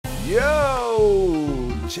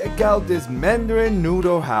Yo! Check out this Mandarin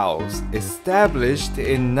Noodle house, established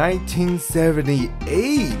in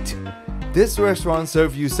 1978. This restaurant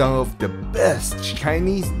serves you some of the best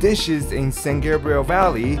Chinese dishes in San Gabriel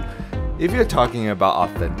Valley. If you're talking about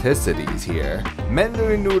authenticities here,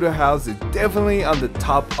 Mandarin Noodle House is definitely on the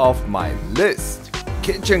top of my list.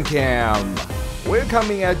 Kitchen Cam! We're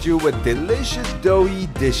coming at you with delicious doughy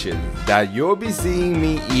dishes that you'll be seeing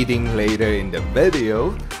me eating later in the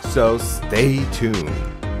video, so stay tuned.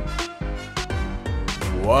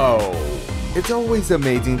 Whoa! It's always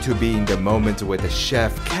amazing to be in the moment with the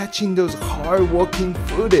chef catching those hard-working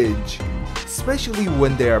footage, especially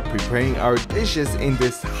when they are preparing our dishes in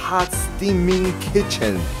this hot steaming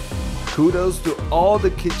kitchen. Kudos to all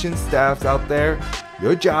the kitchen staffs out there.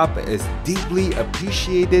 Your job is deeply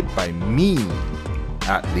appreciated by me,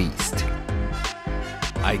 at least.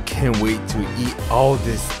 I can't wait to eat all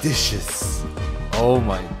these dishes. Oh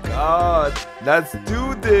my god, let's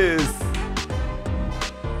do this!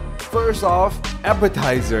 First off,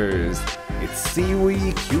 appetizers. It's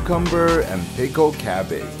seaweed, cucumber, and pickled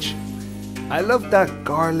cabbage. I love that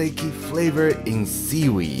garlicky flavor in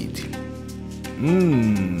seaweed.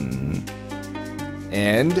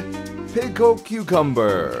 And pickled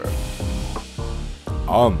cucumber.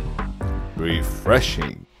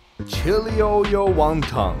 Refreshing. Chili oil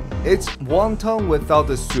wonton. It's wonton without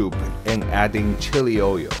the soup and adding chili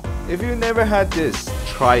oil. If you never had this,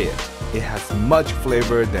 try it. It has much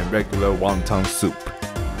flavor than regular wonton soup.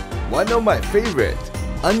 One of my favorite,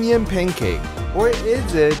 onion pancake. Or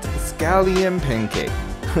is it scallion pancake?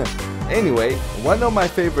 Anyway, one of my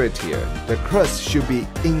favorites here. The crust should be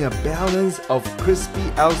in a balance of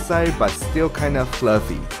crispy outside but still kinda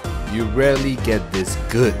fluffy. You rarely get this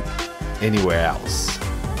good anywhere else.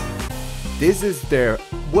 This is their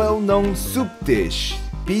well-known soup dish,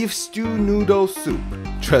 beef stew noodle soup.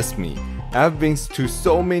 Trust me, I've been to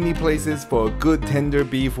so many places for a good tender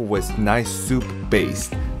beef with nice soup base.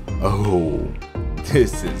 Oh,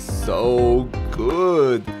 this is so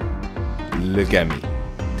good. Look at me,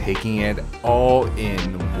 taking it all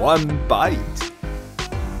in one bite.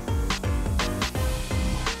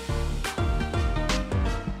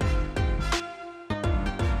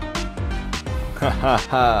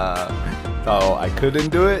 Hahaha, so I couldn't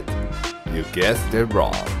do it? You guessed it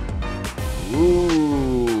wrong.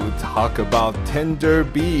 Ooh, talk about tender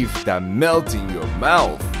beef that melts in your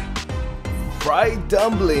mouth. Fried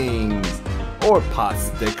dumplings or pot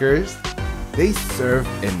stickers. They serve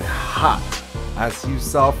in hot, as you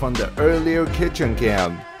saw from the earlier kitchen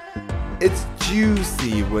cam. It's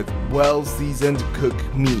juicy with well-seasoned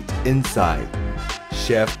cooked meat inside.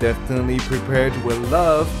 Chef definitely prepared with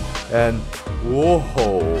love, and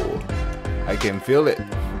whoa, I can feel it.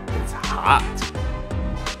 It's hot.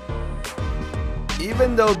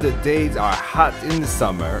 Even though the days are hot in the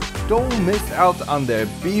summer, don't miss out on their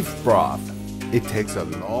beef broth. It takes a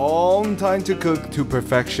long time to cook to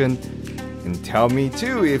perfection. And tell me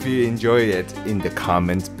too if you enjoy it in the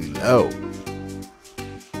comments below.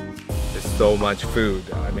 There's so much food.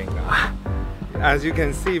 I mean, as you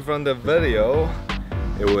can see from the video,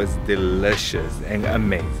 it was delicious and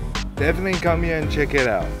amazing. Definitely come here and check it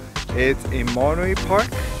out. It's in Monterey Park,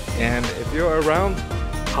 and if you're around,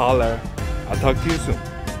 holler. I'll talk to you soon.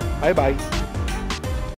 Bye bye.